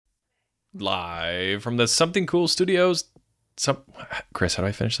Live from the Something Cool Studios. Chris, how do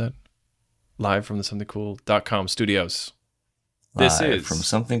I finish that? Live from the somethingcool.com studios. Live from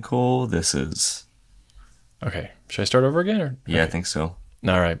Something Cool. This is. Okay. Should I start over again? Yeah, okay. I think so.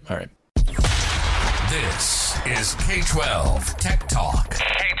 All right. This is K-12 Tech Talk.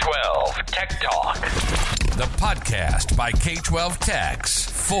 K-12 Tech Talk. The podcast by K-12 Techs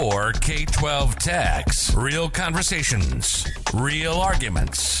for K-12 Techs. Real conversations, real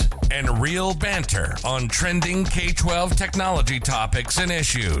arguments, and real banter on trending K-12 technology topics and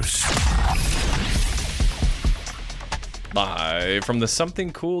issues. Live from the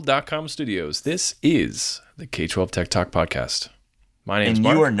somethingcool.com studios. This is the K-12 Tech Talk podcast. My name's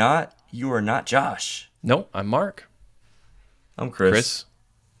Mark. And you are not Josh. No, I'm Mark. I'm Chris.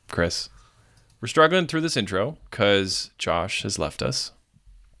 Chris. We're struggling through this intro because Josh has left us.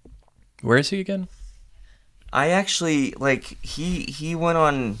 Where is he again? I actually, he went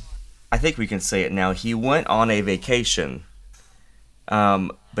on, I think we can say it now, he went on a vacation.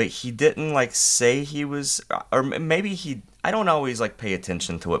 But he didn't, say he was, or maybe I don't always, pay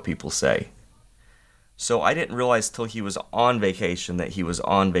attention to what people say. So I didn't realize till he was on vacation that he was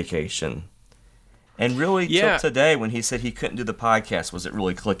on vacation. And really, till today, when he said he couldn't do the podcast, was it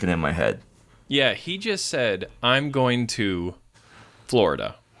really clicking in my head? Yeah, he just said, I'm going to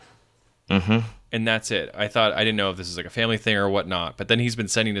Florida. Mm-hmm. And that's it. I didn't know if this is a family thing or whatnot, but then he's been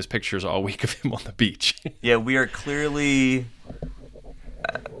sending us pictures all week of him on the beach. Yeah, we are clearly,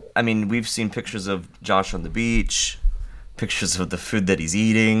 we've seen pictures of Josh on the beach, pictures of the food that he's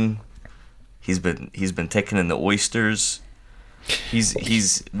eating. He's been taking in the oysters.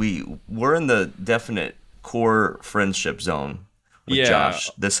 We're in the definite core friendship zone with Josh.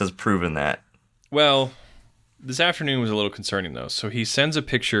 This has proven that. Well, this afternoon was a little concerning though. So he sends a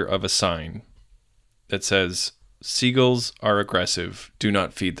picture of a sign that says, "Seagulls are aggressive. Do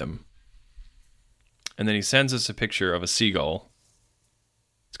not feed them." And then he sends us a picture of a seagull.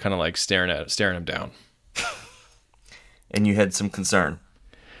 It's kind of like staring him down. And you had some concern.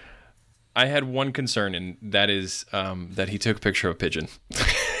 I had one concern, and that is that he took a picture of a pigeon.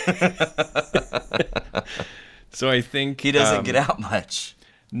 So I think he doesn't get out much.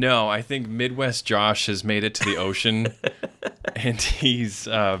 No, I think Midwest Josh has made it to the ocean, and he's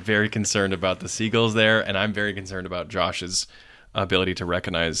very concerned about the seagulls there, and I'm very concerned about Josh's ability to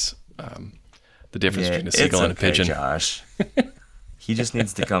recognize the difference between a seagull and a pigeon. Josh. He just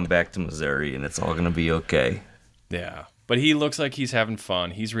needs to come back to Missouri, and it's all going to be okay. Yeah. But he looks like he's having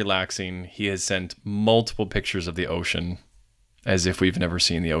fun. He's relaxing. He has sent multiple pictures of the ocean as if we've never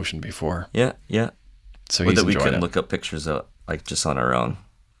seen the ocean before. Yeah. So he's that we couldn't look up pictures of, just on our own.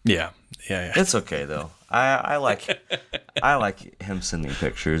 Yeah. It's okay, though. I like him sending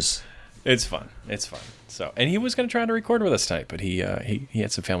pictures. It's fun. So, and he was going to try to record with us tonight, but he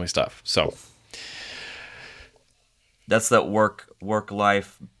had some family stuff. So that's that work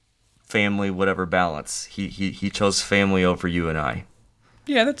life, family, whatever balance. He chose family over you and I.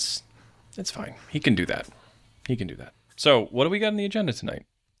 Yeah, that's fine. He can do that. So what do we got on the agenda tonight?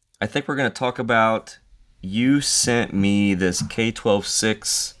 I think we're going to talk about, you sent me this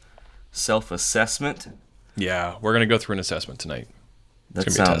K-12-6 self-assessment. Yeah, we're going to go through an assessment tonight.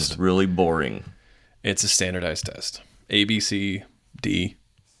 That sounds really boring. It's a standardized test. A, B, C, D,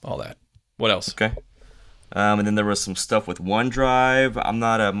 all that. What else? Okay. And then there was some stuff with OneDrive. I'm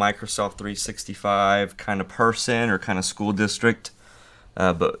not a Microsoft 365 kind of person or kind of school district,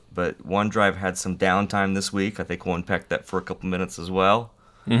 but OneDrive had some downtime this week. I think we'll unpack that for a couple minutes as well.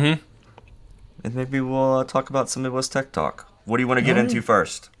 Mm-hmm. And maybe we'll talk about some Midwest Tech Talk. What do you want to get into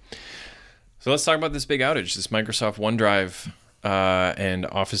first? So let's talk about this big outage, this Microsoft OneDrive and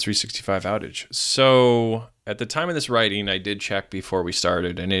Office 365 outage. So at the time of this writing, I did check before we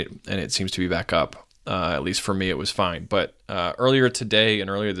started, and it seems to be back up. At least for me, it was fine. But earlier today and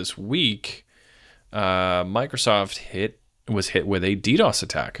earlier this week, Microsoft was hit with a DDoS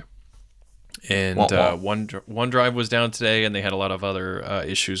attack. And OneDrive was down today, and they had a lot of other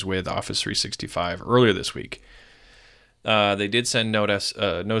issues with Office 365 earlier this week. They did send notice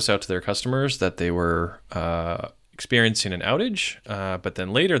out to their customers that they were experiencing an outage, but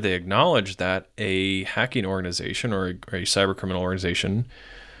then later they acknowledged that a hacking organization or a cybercriminal organization,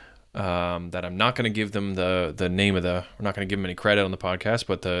 that I'm not going to give them the name of we're not going to give them any credit on the podcast,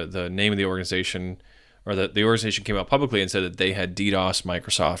 but the name of the organization, or the organization came out publicly and said that they had DDoS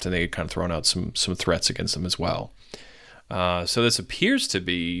Microsoft, and they had kind of thrown out some threats against them as well. So this appears to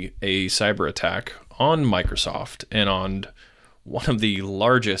be a cyber attack on Microsoft and on one of the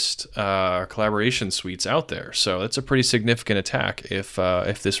largest collaboration suites out there. So that's a pretty significant attack if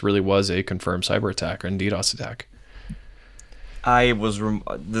this really was a confirmed cyber attack or a DDoS attack.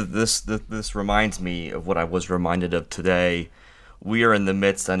 This reminds me of what I was reminded of today. We are in the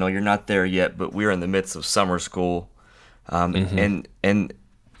midst. I know you're not there yet, but we are in the midst of summer school, and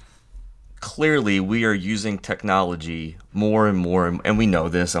clearly we are using technology more and more. And we know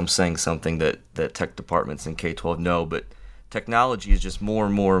this. I'm saying something that tech departments in K-12 know, but technology is just more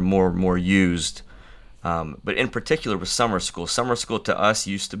and more and more and more used. But in particular with summer school to us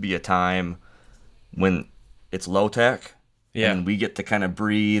used to be a time when it's low tech. Yeah. And we get to kind of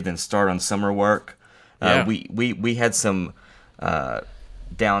breathe and start on summer work. Yeah. We had some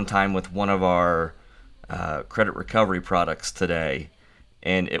downtime with one of our credit recovery products today,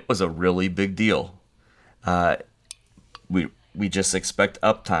 and it was a really big deal. We just expect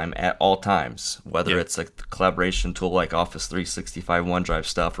uptime at all times, whether it's a collaboration tool like Office 365, OneDrive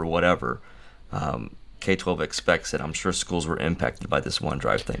stuff, or whatever. K-12 expects it. I'm sure schools were impacted by this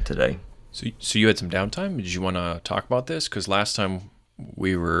OneDrive thing today. So you had some downtime. Did you want to talk about this? Because last time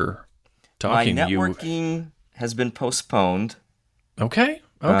we were talking, my networking has been postponed. Okay.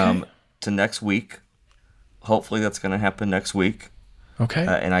 To next week. Hopefully that's going to happen next week. Okay.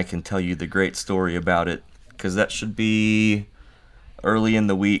 And I can tell you the great story about it, because that should be early in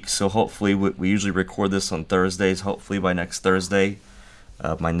the week. So hopefully we usually record this on Thursdays. Hopefully by next Thursday,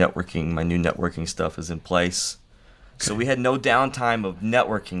 my new networking stuff is in place. So we had no downtime of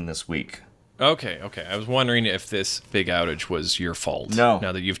networking this week. Okay. I was wondering if this big outage was your fault. No.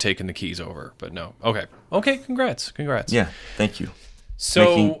 Now that you've taken the keys over, but no. Okay. Congrats. Yeah. Thank you.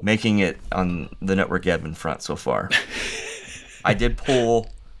 So making it on the network admin front so far. I did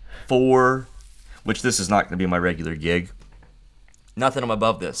pull 4, which this is not going to be my regular gig. Not that I'm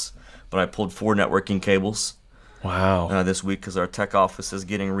above this, but I pulled 4 networking cables. Wow. This week because our tech office is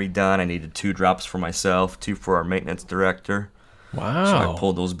getting redone. I needed 2 drops for myself, 2 for our maintenance director. Wow. So I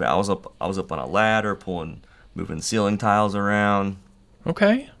pulled those. I was up on a ladder, moving ceiling tiles around.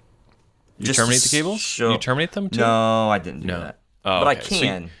 Okay. You terminate the cables? You terminate them too? No, I didn't do that. Oh, but okay. I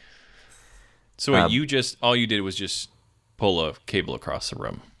can. So all you did was just pull a cable across the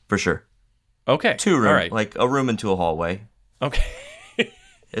room. For sure. Okay. 2 rooms, all right. like a room into a hallway. Okay.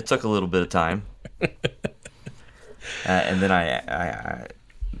 It took a little bit of time. And then I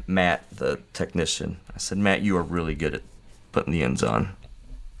Matt, the technician, I said, Matt, you are really good at putting the ends on.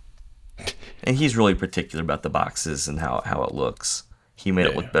 And he's really particular about the boxes and how it looks. He made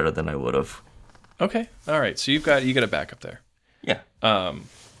it look better than I would have. Okay. All right. So you got a backup there. Yeah.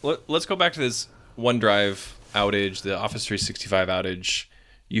 Let's go back to this OneDrive outage, the Office 365 outage.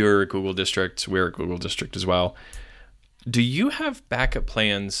 You're a Google district. We're a Google district as well. Do you have backup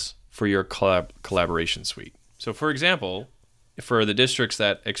plans for your collaboration suite? So, for example, for the districts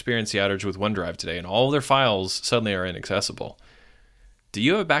that experience the outage with OneDrive today and all their files suddenly are inaccessible, do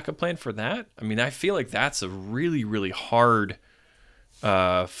you have a backup plan for that? I mean, I feel like that's a really, really hard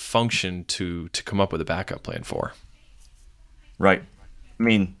function to come up with a backup plan for. Right. I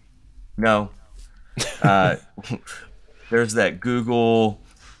mean, no. There's that Google.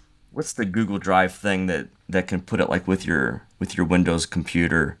 What's the Google Drive thing that can put it like with your Windows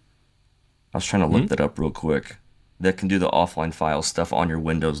computer? I was trying to look that up real quick. That can do the offline file stuff on your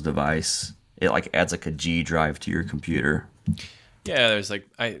Windows device. It like adds like a G drive to your computer. Yeah, there's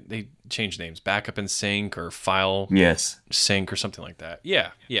they change names, backup and sync or file sync or something like that.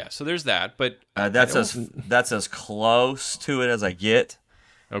 Yeah. So there's that, but that's as close to it as I get.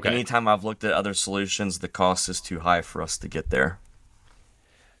 Okay. Anytime I've looked at other solutions, the cost is too high for us to get there.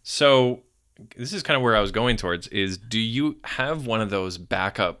 So this is kind of where I was going towards is, do you have one of those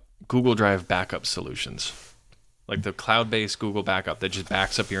Google Drive backup solutions? Like the cloud-based Google backup that just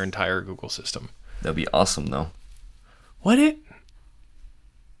backs up your entire Google system? That'd be awesome, though. Would it?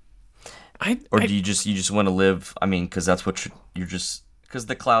 Do you just want to live? I mean, because that's what because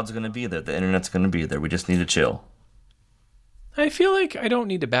the cloud's going to be there, the internet's going to be there. We just need to chill. I feel like I don't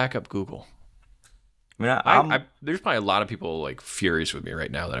need to back up Google. I mean, there's probably a lot of people like furious with me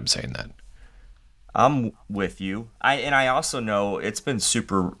right now that I'm saying that. I'm with you. I also know it's been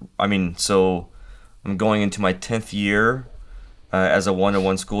super. I mean, so I'm going into my 10th year as a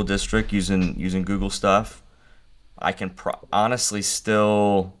one-to-one school district using Google stuff. I can honestly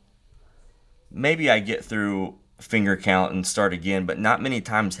still. Maybe I get through finger count and start again, but not many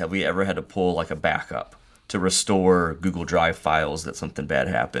times have we ever had to pull like a backup to restore Google Drive files that something bad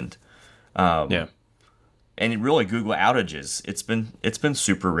happened. Yeah. And really, Google outages, it's been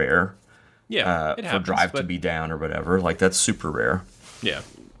super rare. Yeah, it happens, for Drive to be down or whatever. Like, that's super rare. Yeah.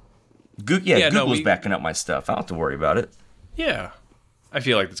 Google's backing up my stuff. I don't have to worry about it. Yeah. I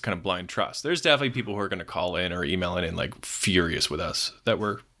feel like it's kind of blind trust. There's definitely people who are going to call in or email in like furious with us that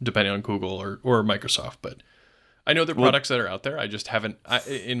we're depending on Google or Microsoft. But I know there are products that are out there. I just haven't.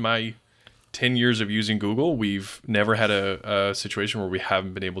 In my 10 years of using Google, we've never had a situation where we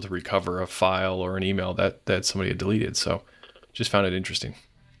haven't been able to recover a file or an email that somebody had deleted. So just found it interesting.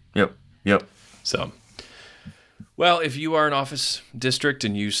 Yep. So, well, if you are an Office district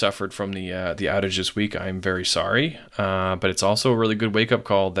and you suffered from the outage this week, I'm very sorry. But it's also a really good wake-up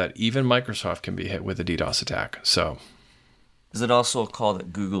call that even Microsoft can be hit with a DDoS attack. So, is it also a call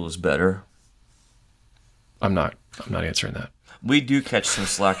that Google is better? I'm not answering that. We do catch some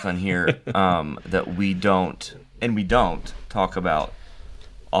slack on here that we don't talk about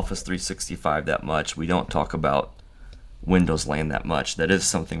Office 365 that much. We don't talk about Windows Land that much. That is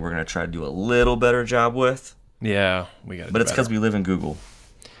something we're going to try to do a little better job with. Yeah, we got to. But it's because we live in Google.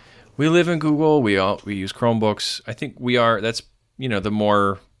 We live in Google. We use Chromebooks. I think that's the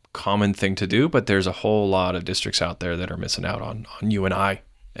more common thing to do. But there's a whole lot of districts out there that are missing out on you and I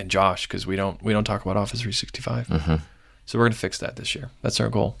and Josh because we don't talk about Office 365. Mm-hmm. So we're going to fix that this year. That's our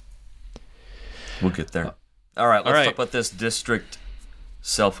goal. We'll get there. All right, let's talk about this district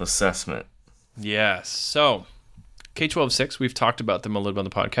self-assessment. Yes. So K-12-6, we've talked about them a little bit on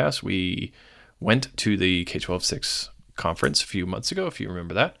the podcast. We went to the K-12-6 conference a few months ago, if you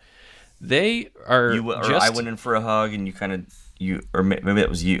remember that. They are I went in for a hug, and or maybe that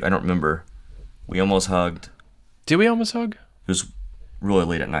was you. I don't remember. We almost hugged. Did we almost hug? It was really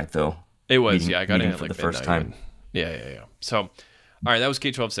late at night, though. It was, I got in for like the first time. Yeah. So, all right, that was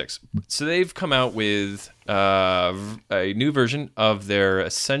K-12-6. So they've come out with a new version of their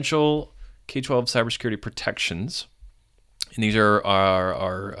essential K-12 cybersecurity protections. And these are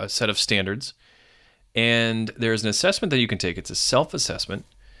a set of standards. And there's an assessment that you can take. It's a self-assessment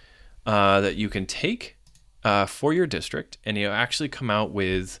that you can take for your district. And you actually come out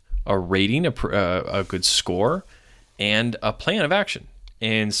with a rating, a good score, and a plan of action.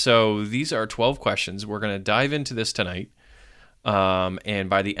 And so these are 12 questions. We're going to dive into this tonight. And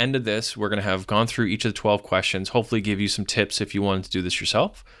by the end of this, we're going to have gone through each of the 12 questions, hopefully give you some tips if you wanted to do this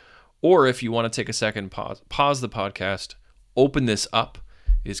yourself. Or if you want to take a second, pause the podcast, open this up.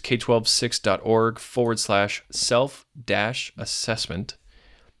 It's k126.org/self-assessment.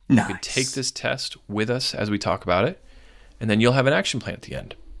 Nice. You can take this test with us as we talk about it, and then you'll have an action plan at the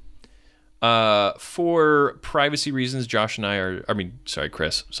end. For privacy reasons,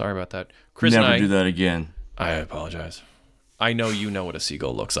 Chris. Sorry about that. Chris Never and I do that again. I apologize. I know you know what a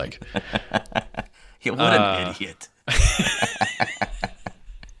seagull looks like. Yeah, what an idiot.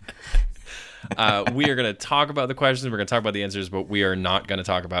 We are going to talk about the questions. We're going to talk about the answers, but we are not going to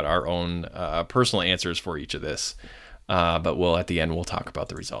talk about our own personal answers for each of this. But at the end, we'll talk about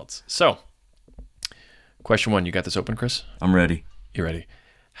the results. So, question 1. You got this open, Chris? I'm ready. You ready?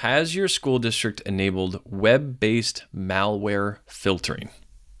 Has your school district enabled web-based malware filtering?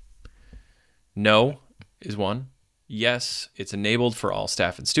 No is 1. Yes, it's enabled for all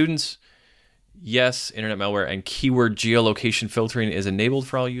staff and students. Yes, internet malware and keyword geolocation filtering is enabled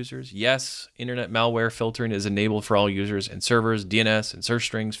for all users. Yes, internet malware filtering is enabled for all users and servers. DNS and search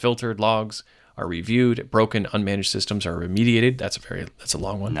strings, filtered logs are reviewed. Broken, unmanaged systems are remediated. That's a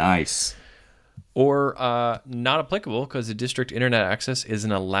long one. Nice. Or not applicable because the district internet access is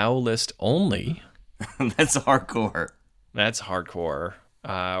an allow list only. That's hardcore.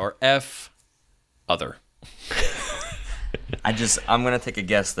 Or F, other. I'm going to take a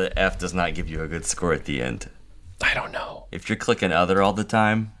guess that F does not give you a good score at the end. I don't know. If you're clicking other all the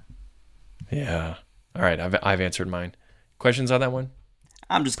time. Yeah. All right, I've answered mine. Questions on that one?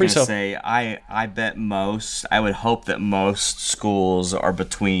 I'm just going to say I would hope that most schools are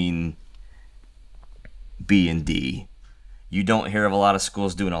between B and D. You don't hear of a lot of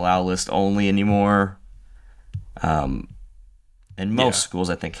schools doing allow list only anymore. And most schools,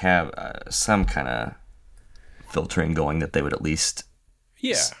 I think, have some kind of filtering going that they would at least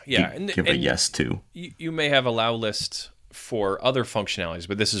give a yes to. You may have allow lists for other functionalities,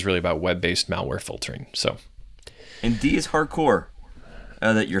 but this is really about web-based malware filtering. So, and D is hardcore.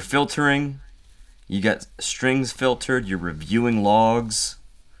 That you're filtering, you got strings filtered, you're reviewing logs.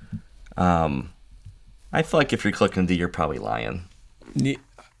 I feel like if you're clicking D, you're probably lying.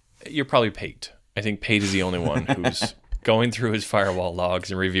 You're probably Pate. I think Pate is the only one who's going through his firewall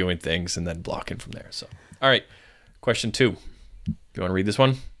logs and reviewing things and then blocking from there. So, all right. Question 2. Do you want to read this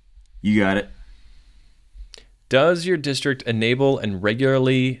one? You got it. Does your district enable and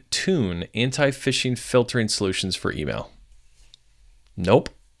regularly tune anti-phishing filtering solutions for email? Nope.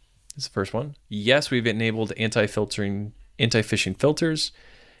 That's the first one. Yes, we've enabled anti-phishing filters.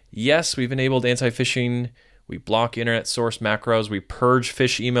 Yes, we've enabled anti-phishing. We block internet source macros. We purge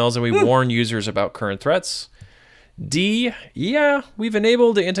phish emails, and we warn users about current threats. D, yeah, we've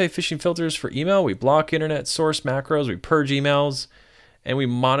enabled the anti-phishing filters for email. We block internet source macros, we purge emails, and we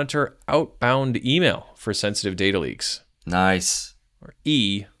monitor outbound email for sensitive data leaks. Nice. Or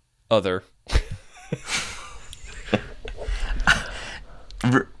E, other.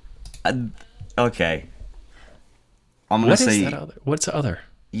 Okay. I'm going to say... What is that other? What's other?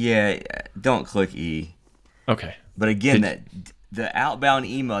 Yeah, don't click E. Okay. But again, the outbound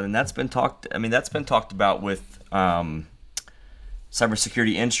email, and that's been talked about with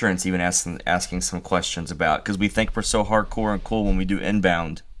cybersecurity insurance, even asking some questions about, because we think we're so hardcore and cool when we do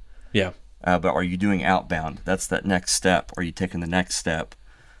inbound. Yeah. But are you doing outbound? That's that next step. Are you taking the next step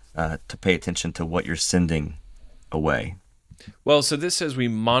to pay attention to what you're sending away? Well, so this says we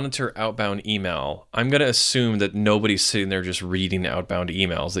monitor outbound email. I'm going to assume that nobody's sitting there just reading outbound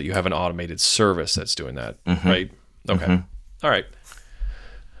emails, that you have an automated service that's doing that, right? Okay. Mm-hmm. All right.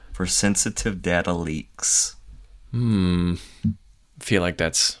 For sensitive data leaks. Feel like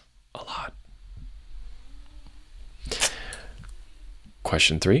that's a lot.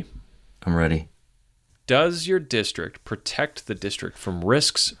 Question 3. I'm ready. Does your district protect the district from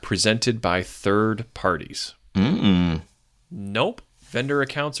risks presented by third parties? Nope. Vendor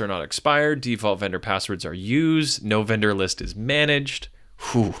accounts are not expired. Default vendor passwords are used. No vendor list is managed.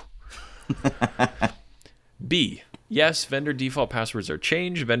 Whew. B. Yes, vendor default passwords are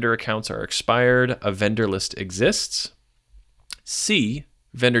changed. Vendor accounts are expired. A vendor list exists. C.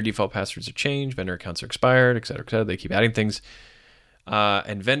 Vendor default passwords are changed. Vendor accounts are expired, et cetera, et cetera. They keep adding things.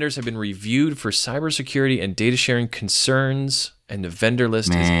 And vendors have been reviewed for cybersecurity and data sharing concerns, and the vendor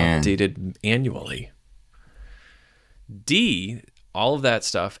list is updated annually. D, all of that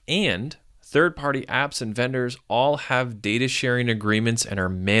stuff, and third-party apps and vendors all have data sharing agreements and are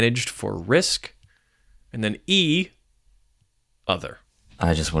managed for risk. And then E, other.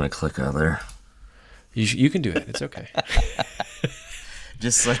 I just want to click other. You can do it. It's okay.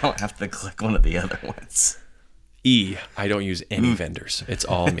 Just so I don't have to click one of the other ones. E, I don't use any vendors. It's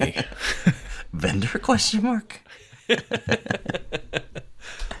all me. Vendor question mark?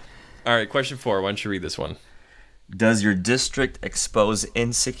 All right, question 4. Why don't you read this one? Does your district expose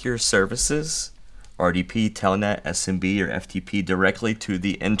insecure services, RDP, Telnet, SMB, or FTP directly to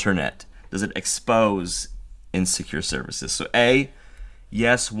the internet? Does it expose insecure services? So A,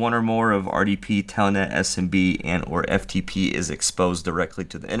 yes, one or more of RDP, Telnet, SMB, and or FTP is exposed directly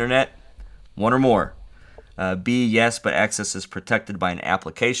to the internet. One or more. B, yes, but access is protected by an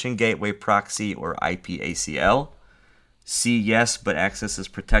application gateway proxy or IP-ACL. C, yes, but access is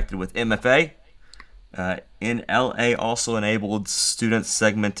protected with MFA. NLA also enabled students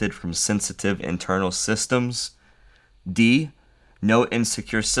segmented from sensitive internal systems. D, no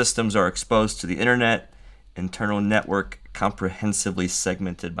insecure systems are exposed to the internet. Internal network comprehensively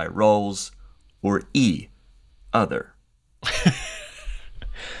segmented by roles. Or E, other.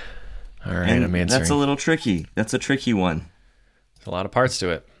 All right, I'm answering. That's a little tricky. That's a tricky one. There's a lot of parts to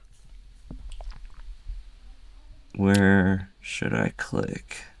it. Where should I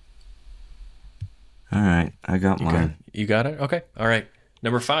click? All right, I got mine. You got it? Okay. All right.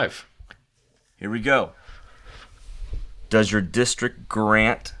 Number 5. Here we go. Does your district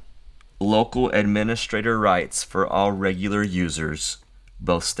grant local administrator rights for all regular users,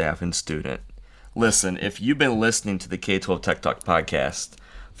 both staff and student? Listen, if you've been listening to the K-12 Tech Talk podcast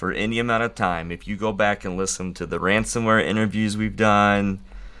for any amount of time, if you go back and listen to the ransomware interviews we've done,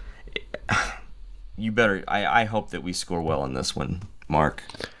 you better. I hope that we score well on this one, Mark.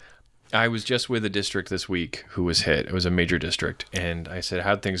 I was just with a district this week who was hit. It was a major district. And I said,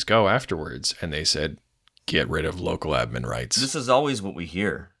 how'd things go afterwards? And they said, get rid of local admin rights. This is always what we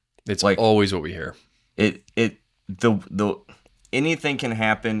hear. It's like always what we hear. The anything can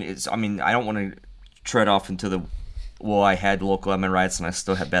happen. I don't want to tread off into the, well, I had local admin rights and I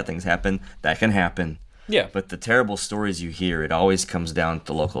still had bad things happen. That can happen. Yeah. But the terrible stories you hear, it always comes down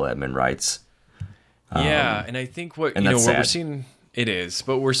to local admin rights. Yeah. And I think what we're seeing, it is,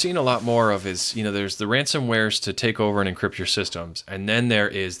 but we're seeing a lot more of is, there's the ransomwares to take over and encrypt your systems. And then there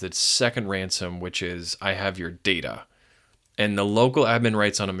is the second ransom, which is I have your data. And the local admin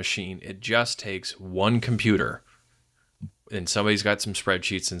rights on a machine, it just takes one computer and somebody's got some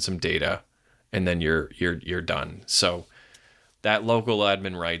spreadsheets and some data, and then you're done. So that local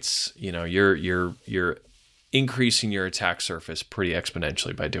admin rights, you're increasing your attack surface pretty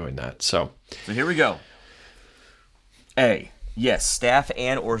exponentially by doing that. So here we go. A, yes, staff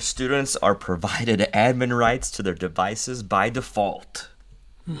and or students are provided admin rights to their devices by default.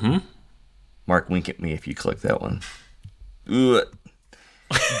 Mm-hmm. Mark, wink at me if you click that one.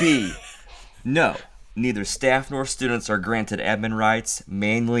 B, no, neither staff nor students are granted admin rights.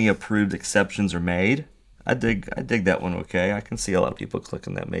 Manually approved exceptions are made. I dig that one. Okay, I can see a lot of people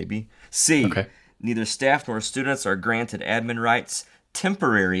clicking that. Maybe. C. Okay. Neither staff nor students are granted admin rights.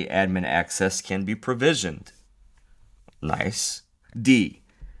 Temporary admin access can be provisioned. Nice. D.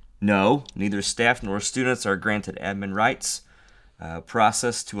 No, neither staff nor students are granted admin rights.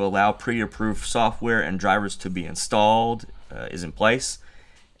 Process to allow pre-approved software and drivers to be installed is in place.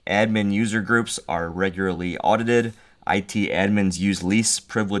 Admin user groups are regularly audited. IT admins use least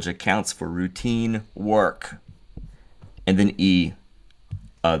privilege accounts for routine work. And then E,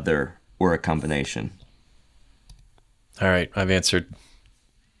 other, or a combination. All right, I've answered.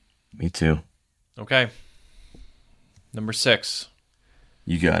 Me too. Okay. Number 6.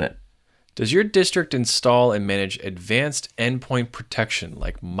 You got it. Does your district install and manage advanced endpoint protection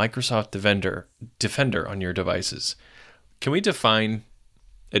like Microsoft Defender on your devices? Can we define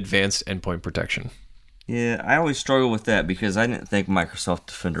advanced endpoint protection? Yeah, I always struggle with that because I didn't think Microsoft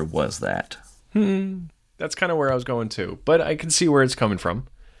Defender was that. That's kind of where I was going too, but I can see where it's coming from.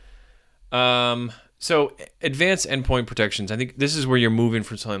 So advanced endpoint protections, I think this is where you're moving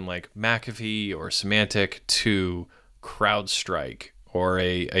from something like McAfee or Symantec to CrowdStrike or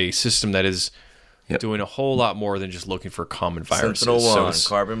a system that is doing a whole lot more than just looking for common viruses. SentinelOne,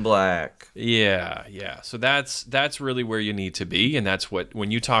 Carbon Black. Yeah. So that's really where you need to be, and that's what,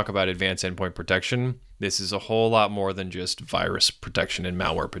 when you talk about advanced endpoint protection, this is a whole lot more than just virus protection and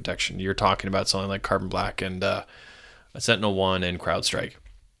malware protection. You're talking about something like Carbon Black and SentinelOne and CrowdStrike.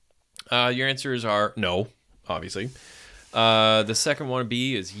 Your answers are no, obviously. The second one,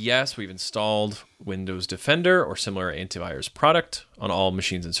 B, is yes, we've installed Windows Defender or similar antivirus product on all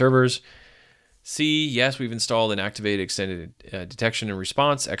machines and servers. C, yes, we've installed and activated extended detection and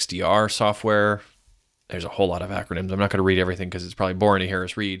response, XDR software. There's a whole lot of acronyms. I'm not going to read everything because it's probably boring to hear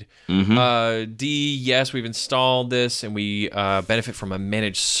us read. D, yes, we've installed this and we benefit from a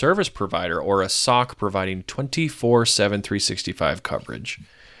managed service provider or a SOC providing 24/7, 365 coverage.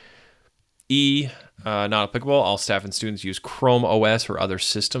 E, not applicable. All staff and students use Chrome OS or other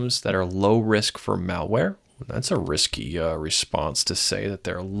systems that are low risk for malware. That's a risky response to say that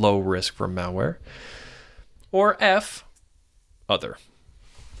they're low risk for malware. Or F, other.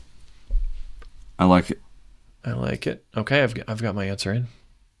 I like it. Okay, I've got my answer in.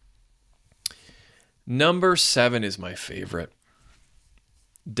 Number 7 is my favorite.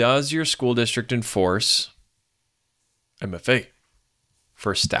 Does your school district enforce MFA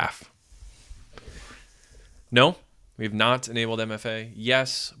for staff? No, we have not enabled MFA.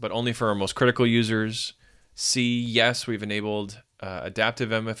 Yes, but only for our most critical users. C, yes, we've enabled adaptive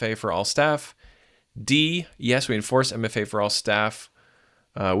MFA for all staff. D, yes, we enforce MFA for all staff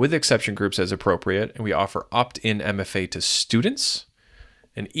with exception groups as appropriate, and we offer opt-in MFA to students.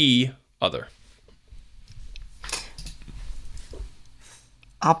 And E, other.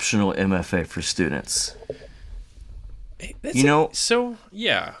 Optional MFA for students. So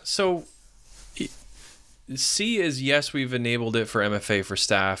C is yes, we've enabled it for MFA for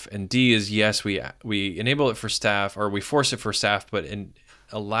staff, and D is yes, we enable it for staff, or we force it for staff, but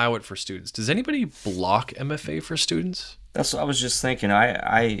allow it for students. Does anybody block MFA for students? That's what I was just thinking.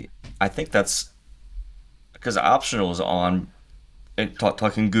 I think that's because optional is on.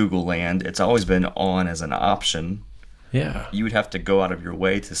 Talking Google land, it's always been on as an option. Yeah, you would have to go out of your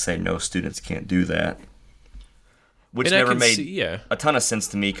way to say no, students can't do that. Which never made a ton of sense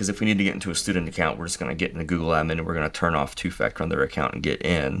to me, because if we need to get into a student account, we're just going to get in the Google admin and we're going to turn off two-factor on their account and get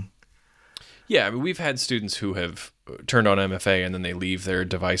in. Yeah, I mean, we've had students who have turned on MFA and then they leave their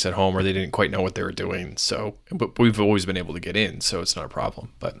device at home or they didn't quite know what they were doing. So, but we've always been able to get in, so it's not a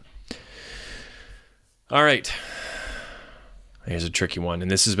problem. But all right, here's a tricky one, and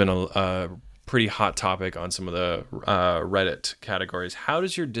this has been a pretty hot topic on some of the Reddit categories. How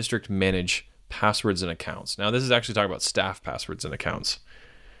does your district manage passwords and accounts? Now, this is actually talking about staff passwords and accounts.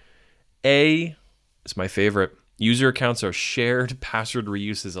 A is my favorite. User accounts are shared. Password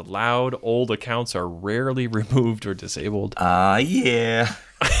reuse is allowed. Old accounts are rarely removed or disabled. Yeah.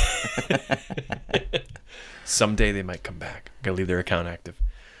 Someday they might come back. Gotta leave their account active.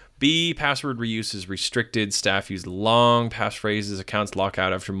 B, password reuse is restricted. Staff use long passphrases. Accounts lock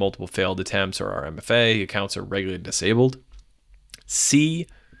out after multiple failed attempts or are MFA. Accounts are regularly disabled. C,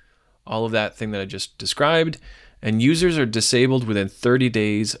 all of that thing that I just described, and users are disabled within 30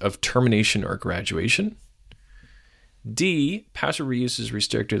 days of termination or graduation. D, password reuse is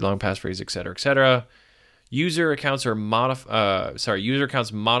restricted, long passphrase, etc., etc. User accounts modify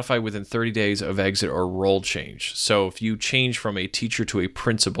within 30 days of exit or role change. So if you change from a teacher to a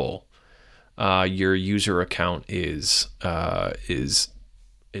principal, your user account is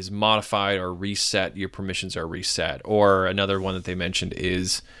modified or reset. Your permissions are reset. Or another one that they mentioned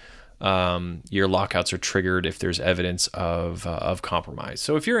is your lockouts are triggered if there's evidence of compromise.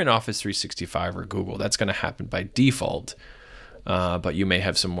 So if you're in Office 365 or Google, that's going to happen by default, but you may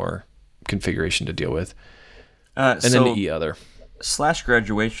have some more configuration to deal with. And then the other.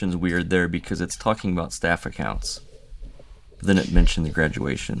 /graduation's weird there because it's talking about staff accounts. But then it mentioned the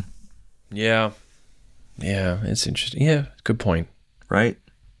graduation. Yeah, it's interesting. Yeah, good point. Right?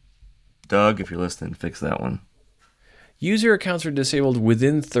 Doug, if you're listening, fix that one. User accounts are disabled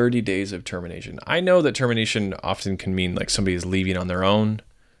within 30 days of termination. I know that termination often can mean like somebody is leaving on their own.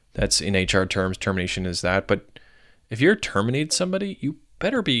 That's in HR terms, termination is that. But if you're terminating somebody, you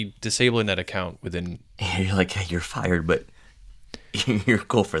better be disabling that account within... You're like, hey, you're fired, but you're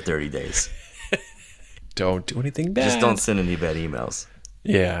cool for 30 days. Don't do anything bad. Just don't send any bad emails.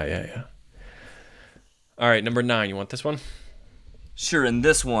 Yeah. All right, number 9. You want this one? Sure, and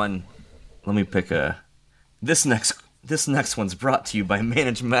this one, let me pick a... This next one's brought to you by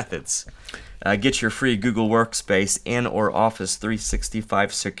Managed Methods. Get your free Google Workspace and or Office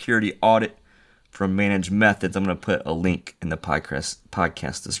 365 security audit from Managed Methods. I'm going to put a link in the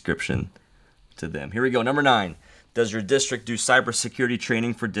podcast description to them. Here we go. Number 9. Does your district do cybersecurity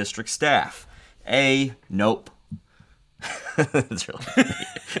training for district staff? A, nope.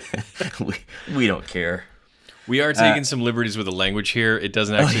 we don't care. We are taking some liberties with the language here. It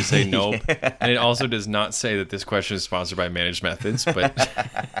doesn't actually say nope. Yeah. And it also does not say that this question is sponsored by Managed Methods.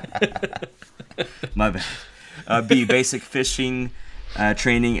 But my bad. B, basic phishing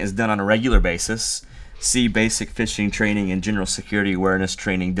training is done on a regular basis. C, basic phishing training and general security awareness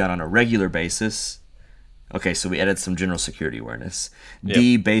training done on a regular basis. Okay, so we added some general security awareness. Yep.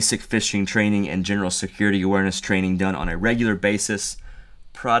 D, basic phishing training and general security awareness training done on a regular basis.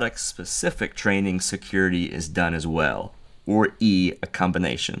 Product-specific training security is done as well. Or E, a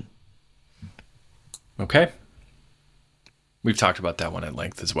combination. Okay. We've talked about that one at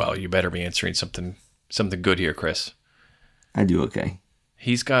length as well. You better be answering something good here, Chris. I do okay.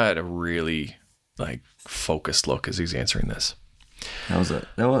 He's got a really focused look as he's answering this.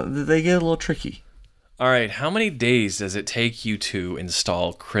 They get a little tricky. All right, how many days does it take you to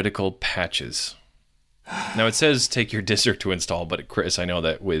install critical patches? Now it says take your district to install, but Chris, I know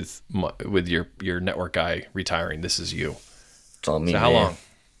that with your network guy retiring, this is you. It's all me. So how long?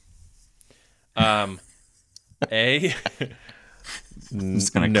 A. I'm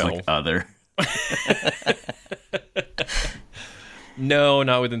just gonna click other. No,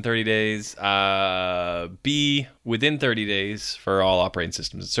 not within 30 days. B, within 30 days for all operating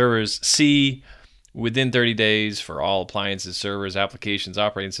systems and servers. C, within 30 days for all appliances, servers, applications,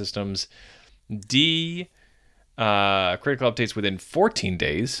 operating systems. D, critical updates within 14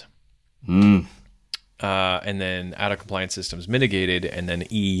 days. And then out of compliance systems mitigated. And then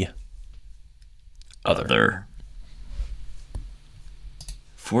E, other.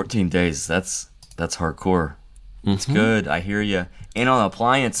 14 days, that's hardcore. It's good. I hear you. And on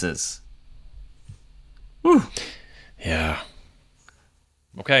appliances. Whew. Yeah.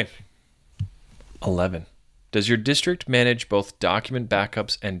 Okay. 11. Does your district manage both document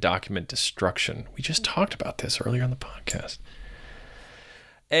backups and document destruction? We just talked about this earlier on the podcast.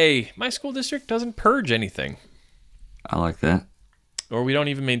 A, my school district doesn't purge anything. I like that. Or we don't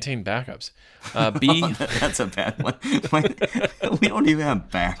even maintain backups. B. That's a bad one. We don't even have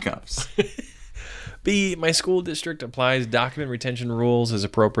backups. B, my school district applies document retention rules as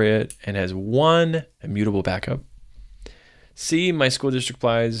appropriate and has one immutable backup. C, my school district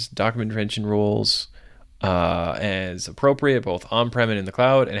applies document retention rules as appropriate, both on-prem and in the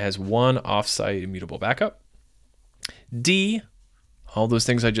cloud, and has one off-site immutable backup. D, all those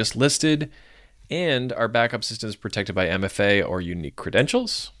things I just listed, and our backup system is protected by MFA or unique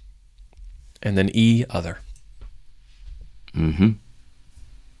credentials. And then E, other.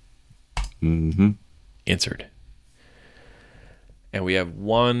 Answered. And we have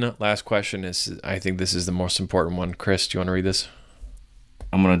one last question. I think this is the most important one. Chris, do you want to read this?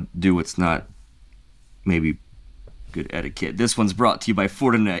 I'm going to do what's not maybe good etiquette. This one's brought to you by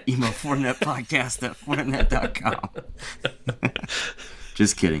Fortinet. Email fortinetpodcast@fortinet.com.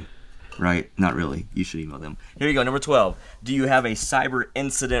 Just kidding. Right? Not really. You should email them. Here you go. Number 12. Do you have a cyber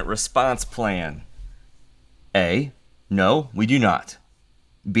incident response plan? A, no, we do not.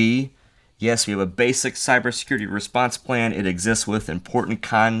 B, yes, we have a basic cybersecurity response plan. It exists with important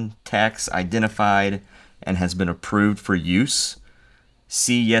contacts identified and has been approved for use.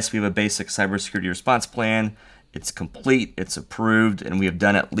 C, yes, we have a basic cybersecurity response plan. It's complete, it's approved, and we have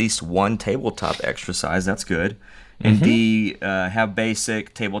done at least one tabletop exercise. That's good. And D, have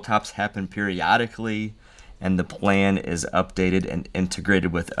basic tabletops happen periodically, and the plan is updated and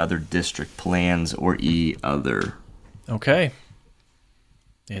integrated with other district plans, or E, other. Okay.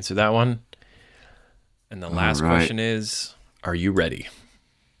 Answer that one. And the last question is, are you ready?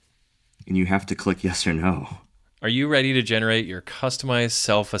 And you have to click yes or no. Are you ready to generate your customized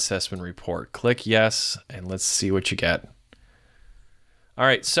self-assessment report? Click yes, and let's see what you get. All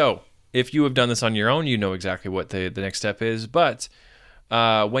right, so if you have done this on your own, you know exactly what the next step is. But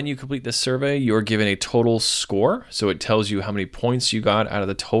when you complete this survey, you're given a total score. So it tells you how many points you got out of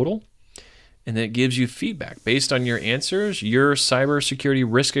the total. And then it gives you feedback. Based on your answers, your cybersecurity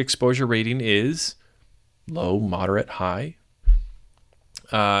risk exposure rating is low, moderate, high.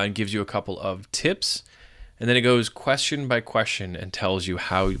 And gives you a couple of tips. And then it goes question by question and tells you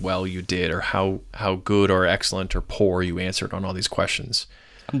how well you did or how good or excellent or poor you answered on all these questions.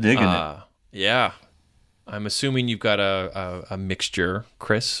 I'm digging it. Yeah. I'm assuming you've got a mixture.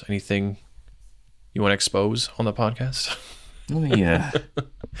 Chris, anything you want to expose on the podcast? Yeah.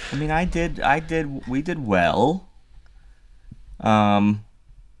 I mean, we did well.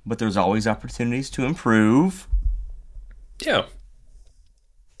 But there's always opportunities to improve. Yeah.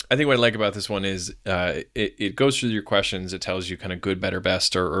 I think what I like about this one is it goes through your questions. It tells you kind of good, better,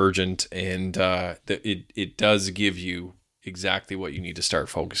 best, or urgent, and it does give you exactly what you need to start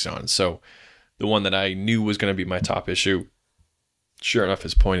focusing on. So the one that I knew was going to be my top issue, sure enough,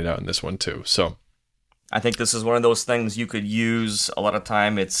 is pointed out in this one too. So I think this is one of those things you could use a lot of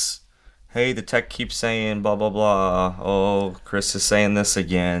time. It's, hey, the tech keeps saying blah, blah, blah. Oh, Chris is saying this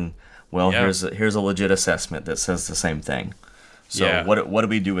again. Well, yeah. Here's a legit assessment that says the same thing. So yeah. What do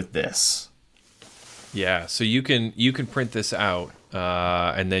we do with this? Yeah, so you can print this out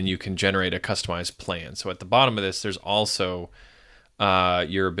and then you can generate a customized plan. So at the bottom of this, there's also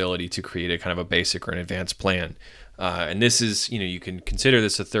your ability to create a kind of a basic or an advanced plan. And this is, you can consider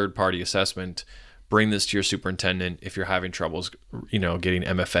this a third-party assessment. Bring this to your superintendent if you're having troubles, getting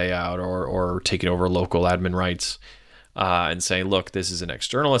MFA out or taking over local admin rights, and say, look, this is an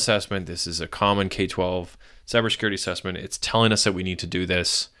external assessment. This is a common K-12 cybersecurity assessment. It's telling us that we need to do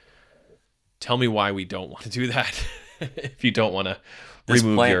this. Tell me why we don't want to do that. If you don't want to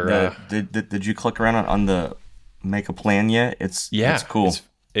remove your... Did you click around on the make a plan yet? It's cool.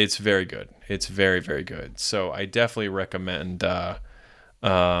 It's very good. It's very, very good. So I definitely recommend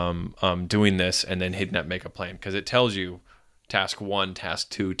doing this and then hitting that make a plan, because it tells you task 1, task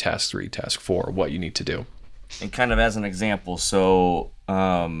 2, task 3, task 4, what you need to do. And kind of as an example, so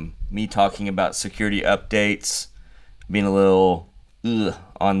me talking about security updates, being a little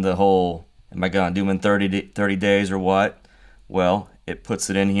on the whole, am I going to do them in 30 days or what? Well, it puts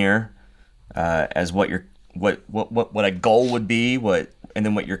it in here as what a goal would be, and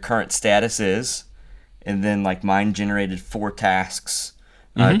then what your current status is, and then like mine generated 4 tasks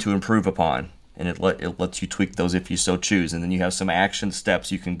to improve upon, and it lets you tweak those if you so choose, and then you have some action steps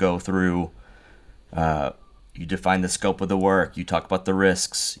you can go through. You define the scope of the work. You talk about the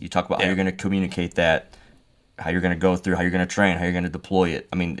risks. You talk about how you're going to communicate that, how you're going to go through, how you're going to train, how you're going to deploy it.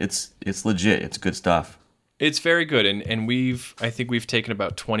 I mean, it's legit. It's good stuff. It's very good, and I think we've taken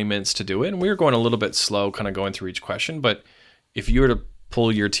about 20 minutes to do it, and we were going a little bit slow, kind of going through each question. But if you were to pull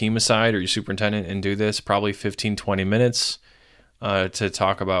your team aside or your superintendent and do this, probably 15, 20 minutes to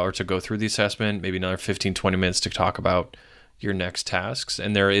talk about or to go through the assessment, maybe another 15, 20 minutes to talk about your next tasks.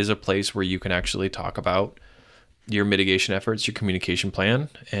 And there is a place where you can actually talk about your mitigation efforts, your communication plan,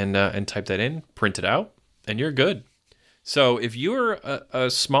 and type that in, print it out, and you're good. So if you're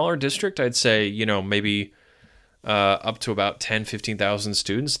a smaller district, I'd say, maybe up to about 10, 15,000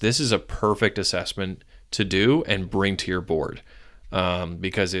 students, this is a perfect assessment to do and bring to your board,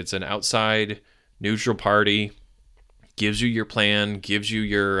 because it's an outside neutral party, gives you your plan, gives you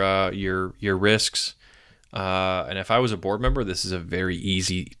your risks. And if I was a board member, this is a very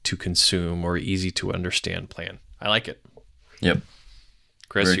easy to consume or easy to understand plan. I like it. Yep.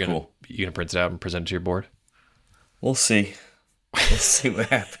 Chris, you gonna print it out and present it to your board? We'll see. We'll see what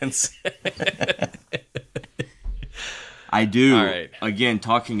happens. I do. All right. Again,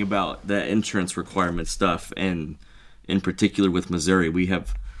 talking about the insurance requirement stuff, and in particular with Missouri, we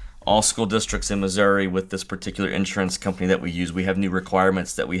have all school districts in Missouri with this particular insurance company that we use. We have new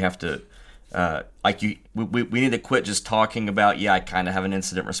requirements that we have to, we need to quit just talking about, I kind of have an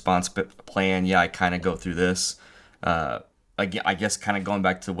incident response plan. I kind of go through this. I guess kind of going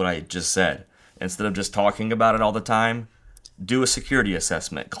back to what I just said, instead of just talking about it all the time, do a security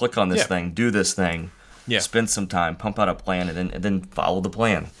assessment, click on this thing, do this thing, spend some time, pump out a plan, and then follow the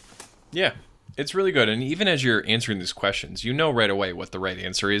plan. Yeah, it's really good. And even as you're answering these questions, you know right away what the right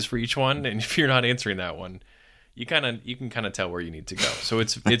answer is for each one. And if you're not answering that one, you can kind of tell where you need to go. So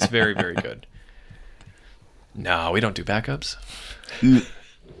it's very, very good. No, we don't do backups.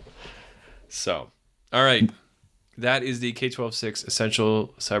 So, all right. That is the K-12-6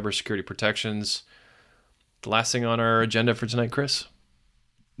 Essential Cybersecurity Protections. The last thing on our agenda for tonight, Chris?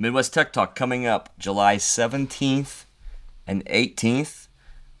 Midwest Tech Talk coming up July 17th and 18th.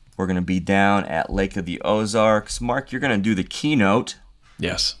 We're going to be down at Lake of the Ozarks. Mark, you're going to do the keynote.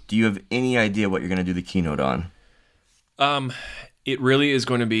 Yes. Do you have any idea what you're going to do the keynote on? It really is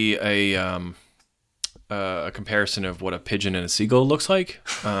going to be a comparison of what a pigeon and a seagull looks like.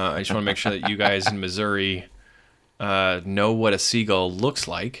 I just want to make sure that you guys in Missouri know what a seagull looks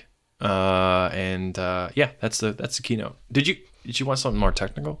like. Yeah, that's the keynote. Did you want something more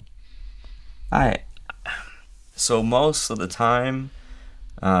technical? So most of the time,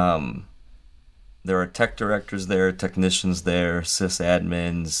 there are tech directors there, technicians there,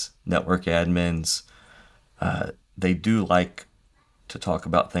 sysadmins, network admins. They do like to talk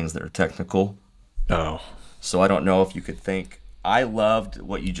about things that are technical. Oh. So I don't know if you could think, I loved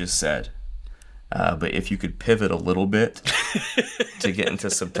what you just said, but if you could pivot a little bit to get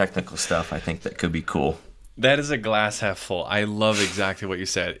into some technical stuff, I think that could be cool. That is a glass half full. I love exactly what you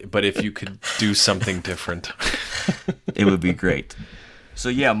said, but if you could do something different. It would be great. So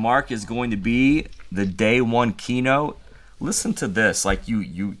yeah, Mark is going to be the day one keynote. Listen to this. Like you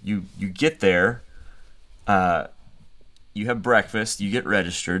get there, you have breakfast, you get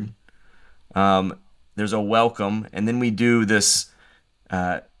registered. There's a welcome, and then we do this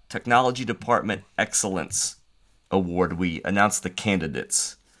Technology Department Excellence Award. We announce the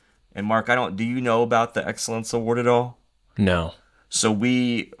candidates. And Mark, do you know about the Excellence Award at all? No. So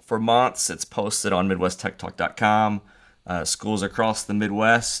for months, it's posted on MidwestTechTalk.com. Schools across the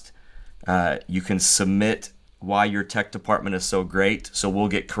Midwest, you can submit why your tech department is so great. So we'll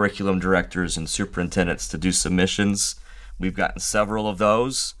get curriculum directors and superintendents to do submissions. We've gotten several of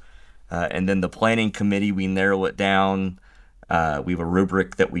those. And then the planning committee, we narrow it down. We have a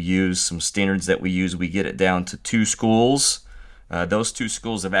rubric that we use, some standards that we use. We get it down to 2 schools. Those 2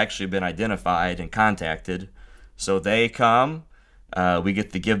 schools have actually been identified and contacted. So they come. We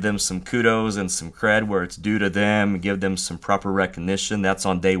get to give them some kudos and some cred where it's due to them, give them some proper recognition. That's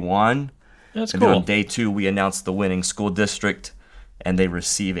on day 1. That's and cool. Then on day 2, we announce the winning school district, and they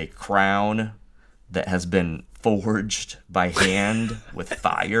receive a crown that has been forged by hand with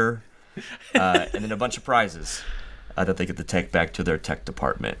fire, and then a bunch of prizes that they get to take back to their tech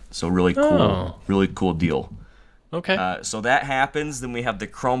department. So really cool deal. Okay. So that happens. Then we have the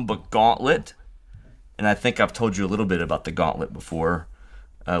Chromebook Gauntlet. And I think I've told you a little bit about the Gauntlet before.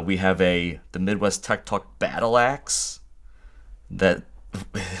 We have the Midwest Tech Talk Battle Axe that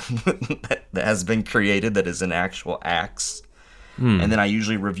that has been created, that is an actual axe. And then I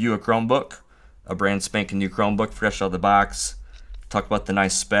usually review a Chromebook, a brand spanking new Chromebook, fresh out of the box, talk about the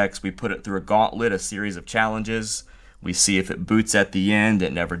nice specs. We put it through a gauntlet, a series of challenges. We see if it boots at the end.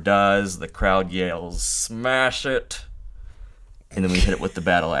 It never does. The crowd yells, "Smash it!" And then we hit it with the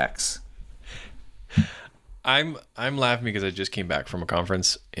battle axe. I'm laughing because I just came back from a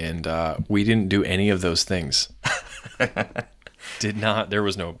conference and we didn't do any of those things. There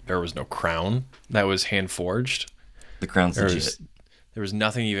was no crown that was hand forged. The crown's legit. There was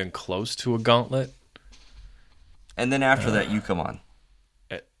nothing even close to a gauntlet. And then after that, you come on.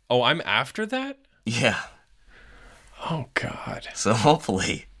 Oh, I'm after that? Yeah. Oh God. So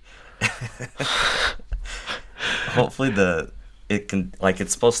hopefully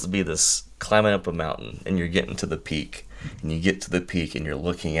it's supposed to be this climbing up a mountain, and you're getting to the peak, and you get to the peak, and you're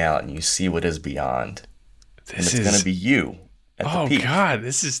looking out, and you see what is beyond. And it's going to be you at the peak. Oh God,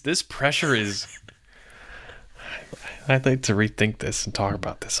 this pressure is. I'd like to rethink this and talk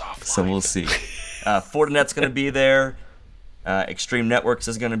about this offline. So we'll see. Fortinet's going to be there. Extreme Networks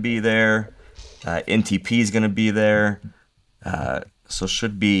is going to be there. NTP is going to be there. So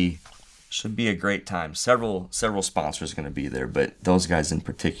should be a great time. Several sponsors are going to be there, but those guys in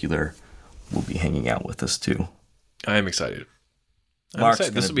particular will be hanging out with us too. I am excited.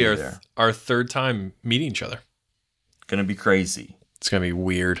 This will be our third time meeting each other. Going to be crazy. It's going to be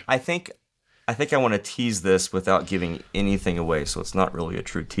weird. I think I want to tease this without giving anything away, so it's not really a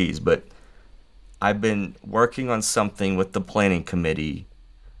true tease, but I've been working on something with the planning committee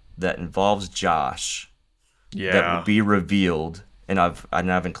that involves Josh. Yeah. That will be revealed, and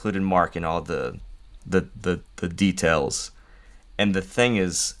I've included Mark in all the details. And the thing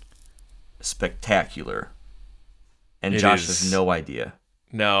is spectacular. And Josh has no idea.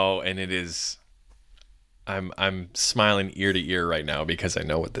 No, and it is. I'm smiling ear to ear right now because I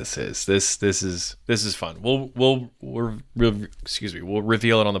know what this is. This is fun. We'll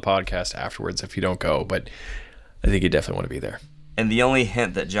reveal it on the podcast afterwards if you don't go, but I think you definitely want to be there. And the only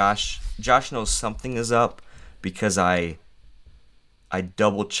hint that Josh knows something is up because I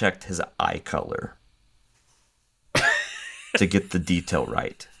double checked his eye color. to get the detail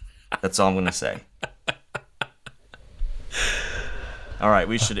right. That's all I'm going to say. All right,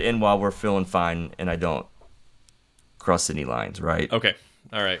 we should end while we're feeling fine and I don't cross any lines, right? Okay.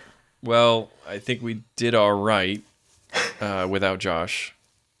 All right. Well, I think we did all right without Josh.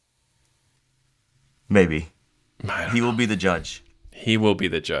 Maybe. He will be the judge. He will be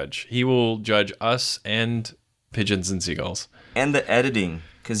the judge. He will judge us and Pigeons and Seagulls. And the editing,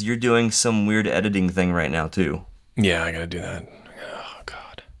 because you're doing some weird editing thing right now, too. Yeah, I got to do that. Oh,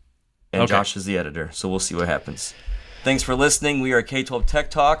 God. And okay. Josh is the editor, so we'll see what happens. Thanks for listening. We are K-12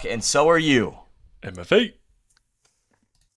 Tech Talk, and so are you. MFA.